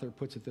Christian author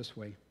puts it this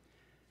way: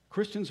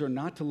 Christians are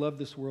not to love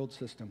this world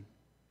system.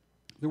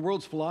 The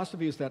world's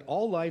philosophy is that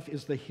all life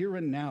is the here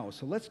and now,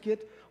 so let's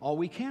get all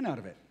we can out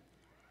of it.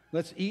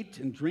 Let's eat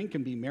and drink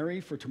and be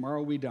merry, for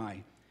tomorrow we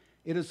die.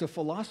 It is a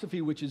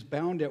philosophy which is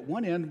bound at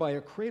one end by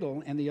a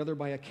cradle and the other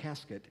by a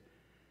casket.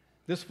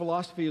 This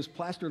philosophy is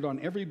plastered on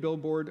every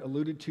billboard,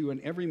 alluded to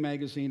in every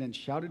magazine, and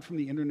shouted from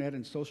the internet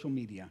and social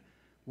media.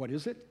 What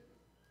is it?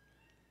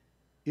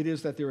 It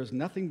is that there is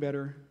nothing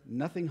better,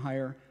 nothing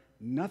higher,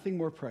 nothing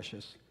more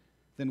precious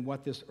than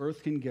what this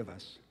earth can give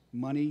us: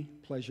 money,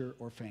 pleasure,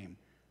 or fame.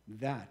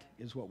 That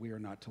is what we are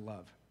not to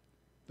love,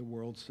 the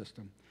world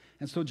system.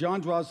 And so John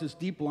draws this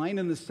deep line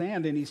in the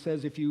sand, and he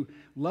says, if you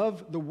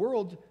love the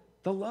world,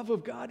 the love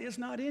of God is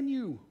not in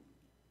you.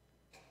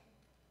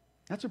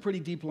 That's a pretty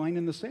deep line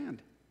in the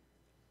sand.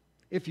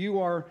 If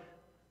you are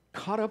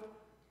caught up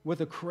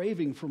with a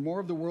craving for more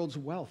of the world's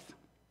wealth,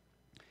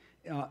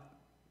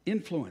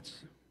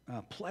 influence,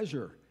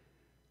 pleasure,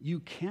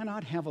 you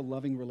cannot have a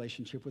loving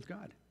relationship with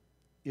God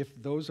if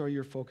those are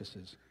your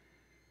focuses.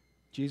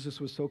 Jesus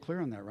was so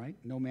clear on that, right?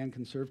 No man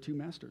can serve two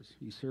masters.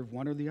 You serve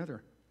one or the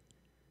other.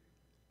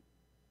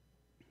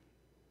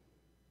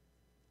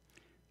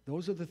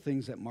 Those are the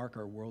things that mark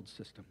our world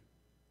system.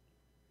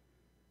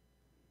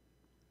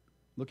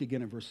 Look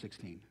again at verse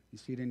 16. You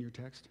see it in your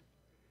text?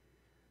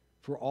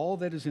 For all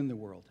that is in the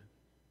world,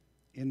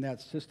 in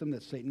that system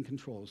that Satan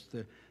controls,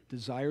 the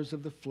desires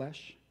of the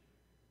flesh,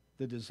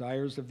 the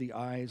desires of the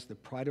eyes, the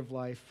pride of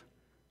life,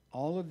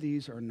 all of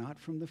these are not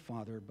from the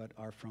Father, but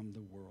are from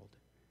the world.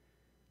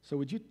 So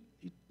would you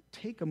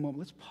take a moment,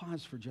 let's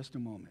pause for just a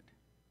moment.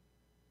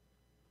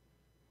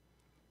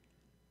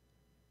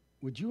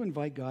 Would you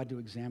invite God to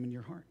examine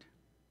your heart?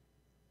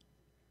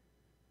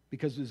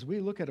 Because as we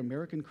look at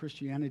American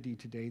Christianity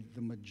today,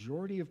 the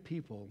majority of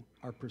people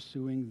are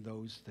pursuing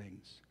those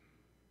things.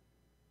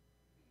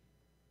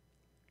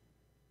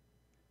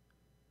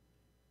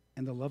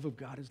 And the love of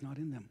God is not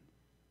in them.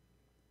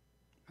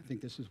 I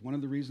think this is one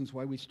of the reasons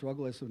why we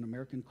struggle as an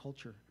American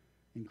culture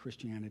in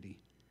Christianity.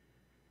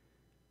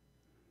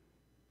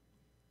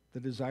 The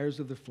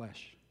desires of the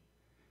flesh.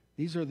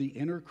 These are the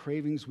inner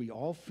cravings we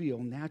all feel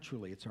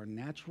naturally. It's our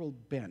natural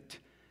bent.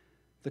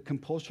 The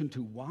compulsion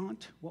to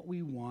want what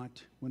we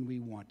want when we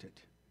want it.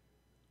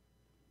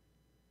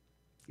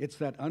 It's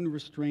that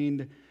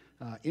unrestrained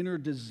inner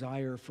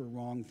desire for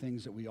wrong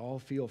things that we all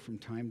feel from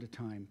time to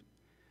time.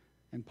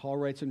 And Paul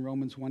writes in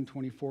Romans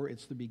 1:24,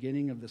 it's the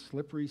beginning of the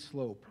slippery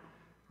slope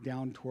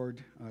down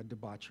toward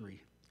debauchery.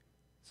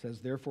 It says,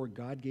 therefore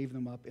God gave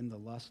them up in the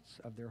lusts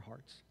of their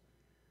hearts.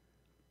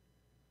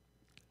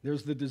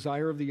 There's the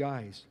desire of the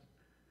eyes.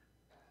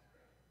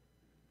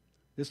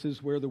 This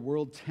is where the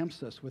world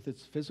tempts us with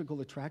its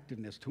physical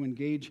attractiveness to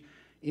engage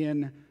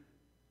in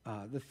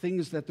the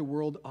things that the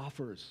world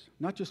offers.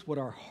 Not just what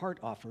our heart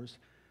offers,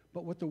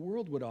 but what the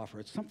world would offer.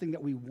 It's something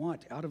that we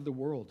want out of the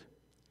world.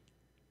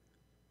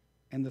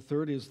 And the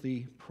third is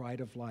the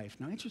pride of life.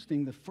 Now,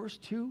 interesting, the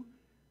first two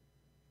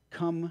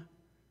come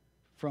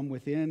from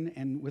within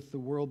and with the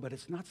world, but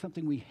it's not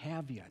something we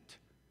have yet.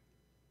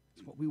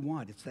 It's what we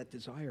want. It's that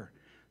desire.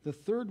 The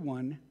third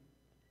one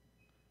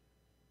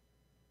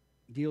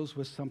deals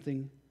with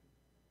something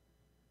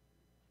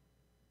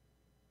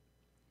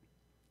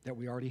that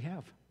we already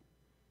have.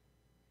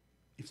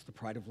 It's the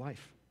pride of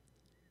life.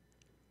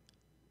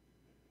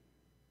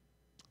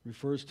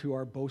 Refers to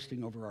our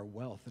boasting over our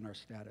wealth and our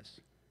status.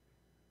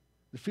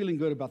 The feeling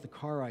good about the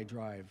car I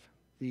drive,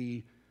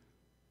 the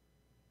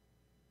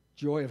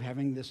joy of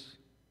having this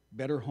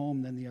better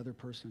home than the other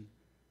person.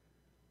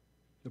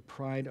 The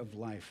pride of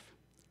life.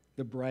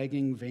 The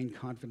bragging, vain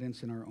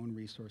confidence in our own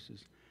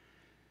resources.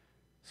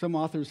 Some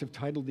authors have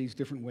titled these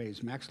different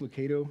ways. Max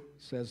Lucado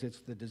says it's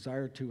the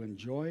desire to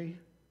enjoy,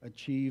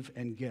 achieve,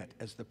 and get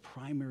as the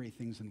primary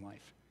things in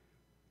life.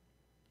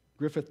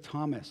 Griffith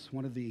Thomas,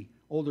 one of the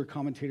older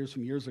commentators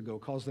from years ago,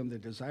 calls them the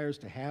desires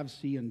to have,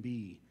 see, and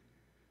be.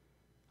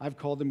 I've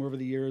called them over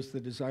the years the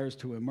desires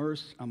to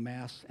immerse,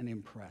 amass, and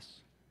impress.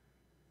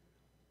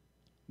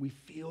 We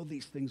feel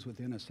these things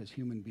within us as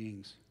human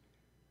beings,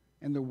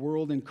 and the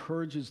world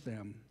encourages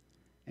them.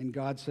 And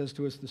God says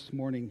to us this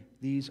morning,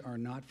 these are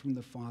not from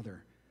the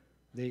Father.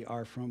 They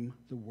are from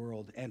the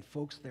world. And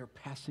folks, they're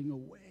passing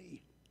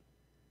away.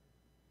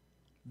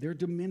 They're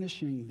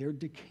diminishing. They're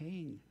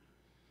decaying.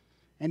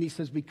 And he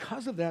says,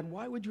 because of that,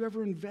 why would you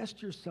ever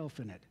invest yourself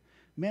in it?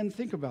 Men,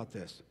 think about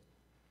this.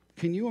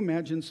 Can you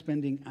imagine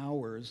spending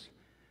hours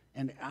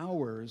and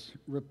hours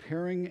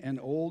repairing an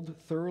old,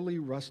 thoroughly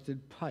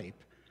rusted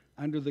pipe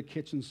under the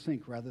kitchen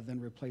sink rather than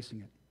replacing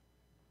it?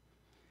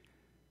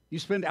 You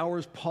spend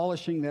hours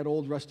polishing that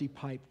old rusty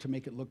pipe to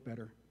make it look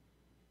better.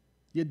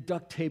 You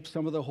duct tape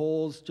some of the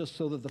holes just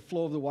so that the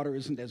flow of the water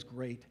isn't as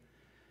great.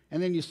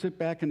 And then you sit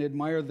back and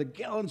admire the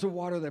gallons of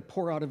water that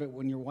pour out of it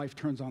when your wife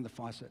turns on the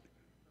faucet.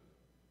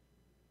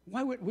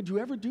 Why would you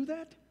ever do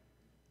that?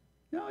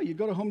 No, you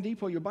go to Home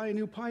Depot, you buy a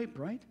new pipe,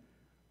 right?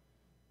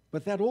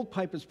 But that old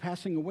pipe is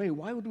passing away.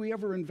 Why would we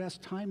ever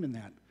invest time in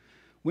that?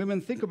 Women,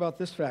 think about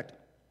this fact.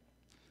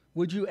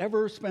 Would you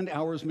ever spend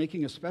hours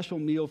making a special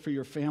meal for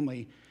your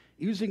family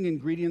using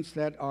ingredients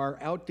that are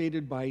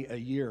outdated by a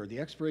year? The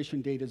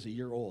expiration date is a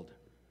year old,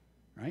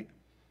 right?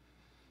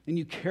 And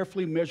you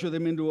carefully measure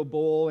them into a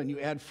bowl, and you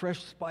add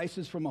fresh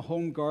spices from a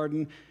home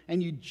garden,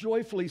 and you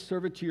joyfully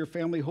serve it to your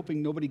family,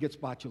 hoping nobody gets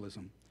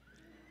botulism.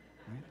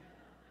 Right?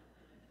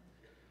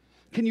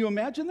 Can you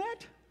imagine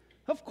that?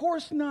 Of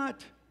course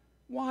not.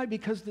 Why?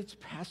 Because it's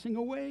passing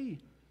away.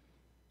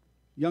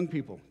 Young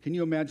people, can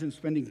you imagine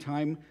spending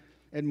time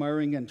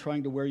admiring and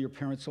trying to wear your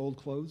parents' old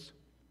clothes?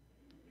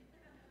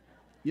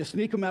 You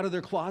sneak them out of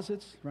their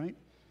closets, right?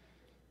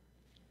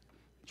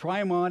 Try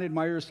them on,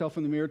 admire yourself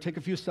in the mirror, take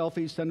a few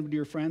selfies, send them to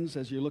your friends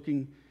as you're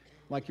looking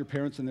like your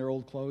parents in their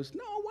old clothes.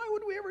 No, why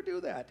would we ever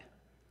do that?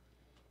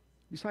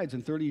 Besides,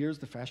 in 30 years,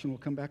 the fashion will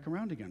come back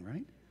around again,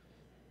 right?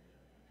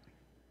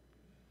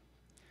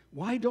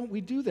 Why don't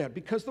we do that?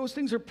 Because those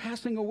things are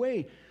passing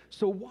away.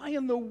 So why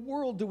in the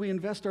world do we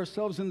invest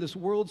ourselves in this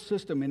world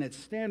system, in its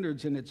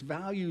standards, in its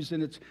values,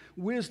 in its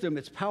wisdom,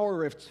 its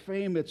power, its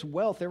fame, its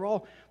wealth? They're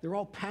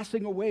all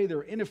passing away.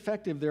 They're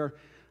ineffective. They're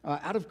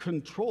out of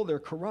control. They're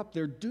corrupt.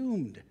 They're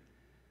doomed.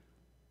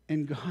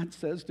 And God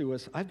says to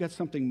us, I've got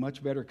something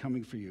much better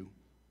coming for you,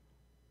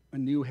 a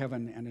new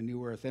heaven and a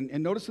new earth. And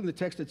notice in the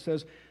text it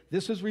says,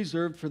 this is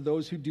reserved for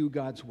those who do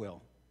God's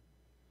will,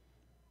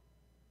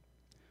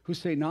 who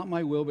say, not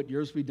my will, but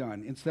yours be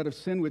done, instead of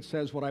sin, which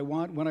says what I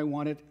want, when I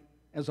want it,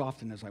 as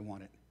often as I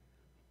want it,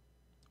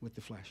 with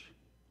the flesh.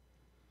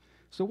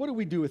 So what do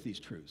we do with these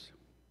truths?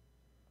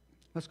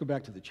 Let's go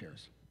back to the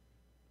chairs.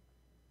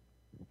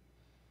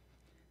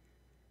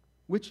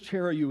 Which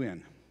chair are you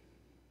in?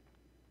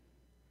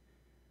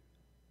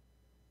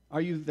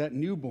 Are you that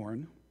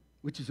newborn,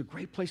 which is a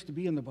great place to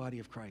be in the body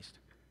of Christ?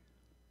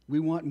 We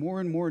want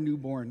more and more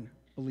newborn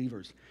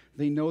believers.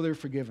 They know they're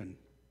forgiven.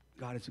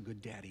 God is a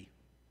good daddy.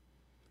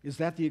 Is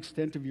that the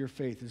extent of your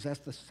faith? Is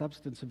that the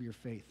substance of your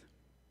faith?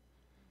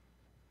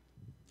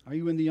 Are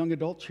you in the young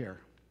adult chair?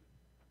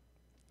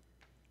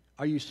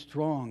 Are you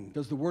strong?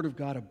 Does the Word of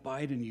God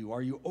abide in you?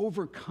 Are you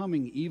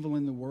overcoming evil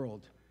in the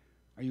world?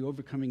 Are you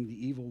overcoming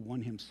the evil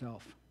one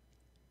himself?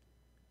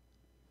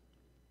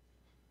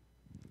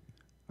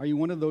 Are you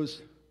one of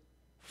those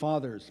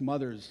fathers,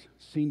 mothers,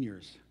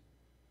 seniors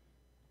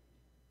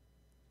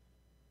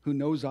who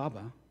knows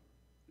Abba,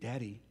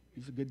 Daddy?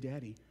 He's a good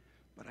daddy,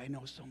 but I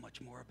know so much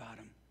more about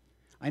him.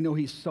 I know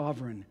he's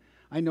sovereign.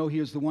 I know he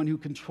is the one who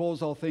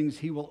controls all things.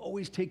 He will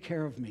always take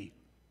care of me.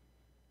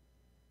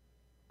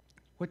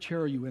 What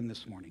chair are you in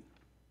this morning?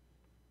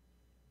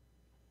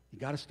 You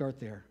got to start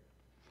there.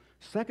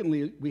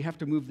 Secondly, we have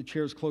to move the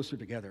chairs closer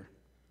together.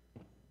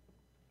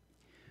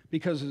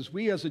 Because as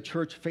we as a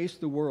church face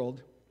the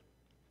world,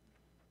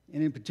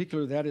 and in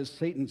particular that is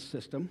Satan's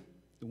system,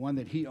 the one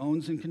that he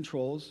owns and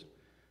controls,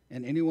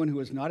 and anyone who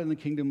is not in the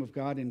kingdom of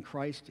God in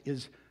Christ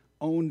is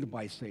owned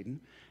by Satan.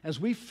 As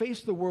we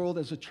face the world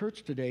as a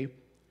church today,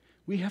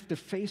 we have to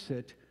face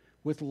it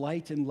with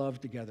light and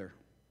love together.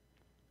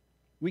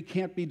 We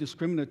can't be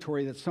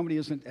discriminatory that somebody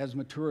isn't as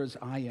mature as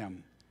I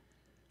am.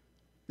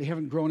 They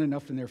haven't grown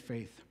enough in their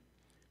faith.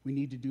 We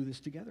need to do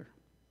this together.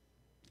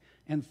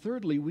 And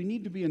thirdly, we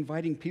need to be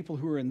inviting people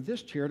who are in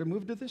this chair to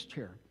move to this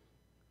chair.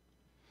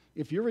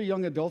 If you're a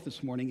young adult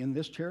this morning in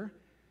this chair,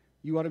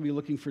 you ought to be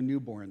looking for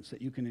newborns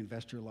that you can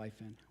invest your life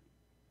in.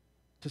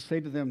 To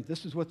say to them,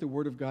 this is what the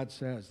Word of God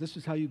says. This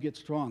is how you get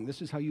strong.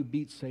 This is how you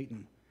beat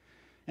Satan.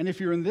 And if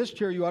you're in this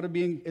chair, you ought to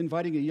be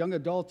inviting a young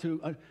adult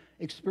to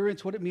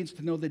experience what it means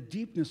to know the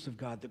deepness of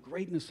God, the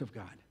greatness of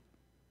God.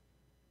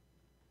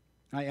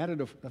 I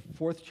added a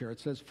fourth chair. It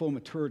says full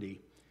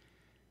maturity.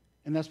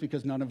 And that's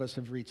because none of us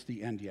have reached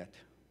the end yet.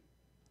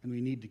 And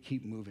we need to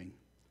keep moving.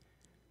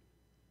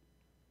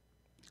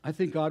 I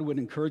think God would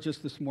encourage us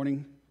this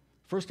morning,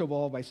 first of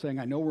all, by saying,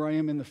 I know where I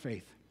am in the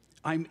faith.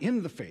 I'm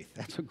in the faith.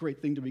 That's a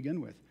great thing to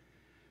begin with.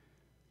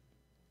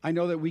 I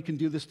know that we can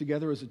do this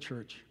together as a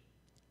church.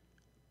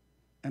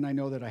 And I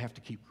know that I have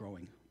to keep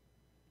growing.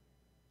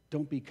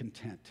 Don't be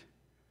content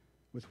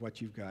with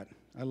what you've got.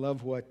 I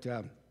love what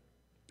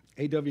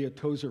A.W.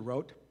 Tozer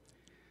wrote.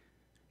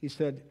 He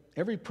said,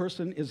 every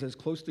person is as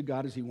close to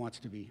God as he wants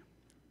to be.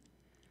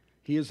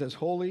 He is as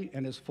holy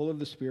and as full of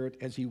the Spirit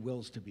as he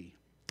wills to be.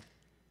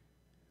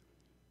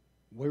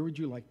 Where would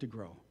you like to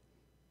grow?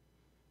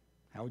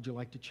 How would you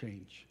like to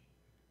change?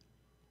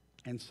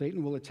 And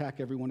Satan will attack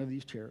every one of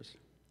these chairs.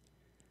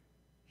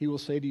 He will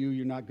say to you,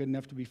 you're not good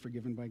enough to be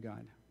forgiven by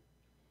God.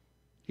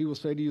 He will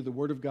say to you, the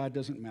Word of God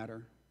doesn't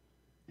matter.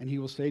 And he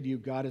will say to you,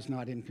 God is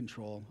not in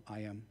control. I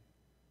am,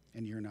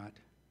 and you're not.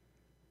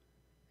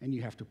 And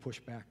you have to push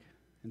back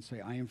and say,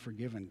 I am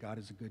forgiven. God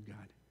is a good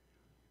God.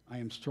 I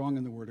am strong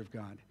in the Word of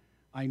God.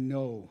 I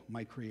know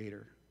my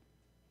Creator.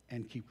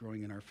 And keep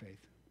growing in our faith.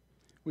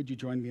 Would you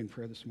join me in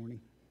prayer this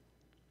morning?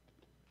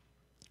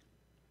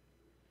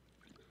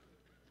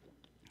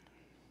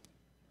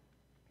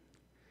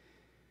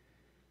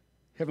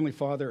 Heavenly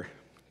Father,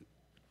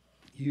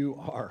 you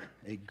are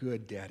a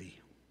good daddy.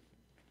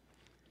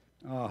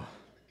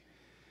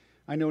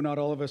 I know not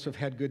all of us have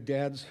had good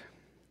dads,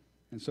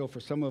 and so for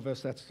some of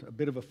us that's a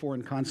bit of a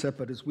foreign concept,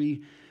 but as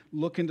we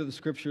look into the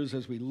Scriptures,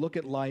 as we look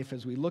at life,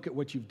 as we look at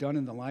what you've done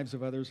in the lives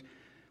of others,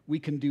 we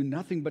can do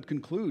nothing but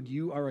conclude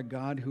you are a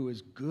God who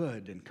is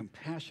good and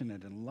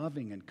compassionate and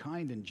loving and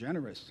kind and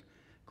generous,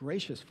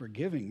 gracious,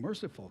 forgiving,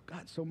 merciful.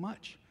 God, so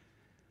much.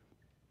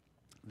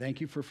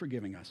 Thank you for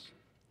forgiving us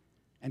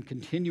and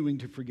continuing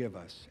to forgive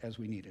us as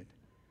we need it.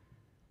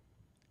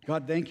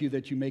 God, thank you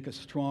that you make us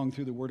strong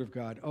through the Word of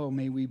God. Oh,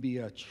 may we be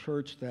a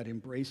church that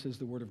embraces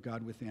the Word of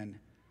God within,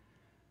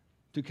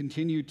 to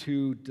continue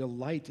to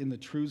delight in the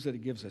truths that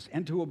it gives us,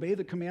 and to obey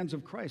the commands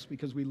of Christ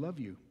because we love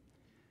you.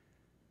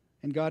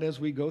 And God, as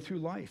we go through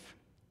life,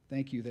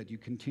 thank you that you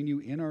continue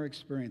in our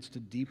experience to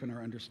deepen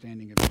our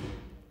understanding of you.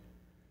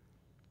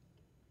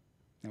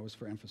 That was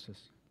for emphasis.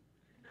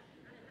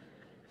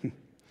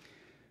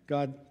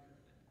 God,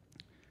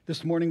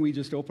 this morning we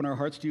just open our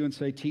hearts to you and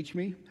say, teach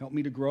me, help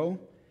me to grow,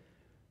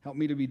 help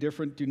me to be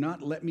different. Do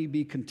not let me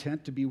be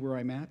content to be where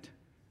I'm at.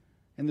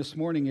 And this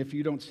morning, if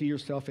you don't see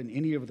yourself in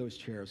any of those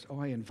chairs,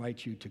 I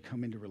invite you to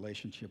come into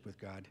relationship with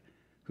God,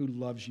 who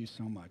loves you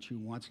so much, who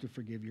wants to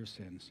forgive your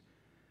sins,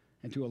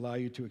 and to allow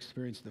you to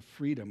experience the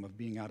freedom of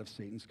being out of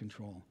Satan's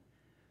control.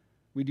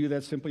 We do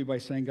that simply by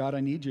saying, God,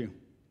 I need you.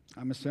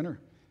 I'm a sinner.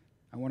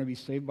 I want to be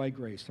saved by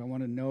grace. I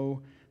want to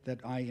know that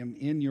I am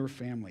in your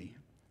family.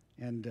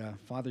 And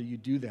Father, you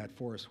do that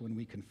for us when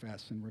we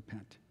confess and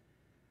repent.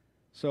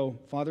 So,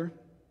 Father,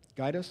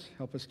 guide us,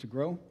 help us to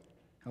grow,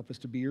 help us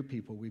to be your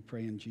people. We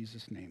pray in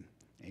Jesus' name.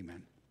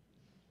 Amen.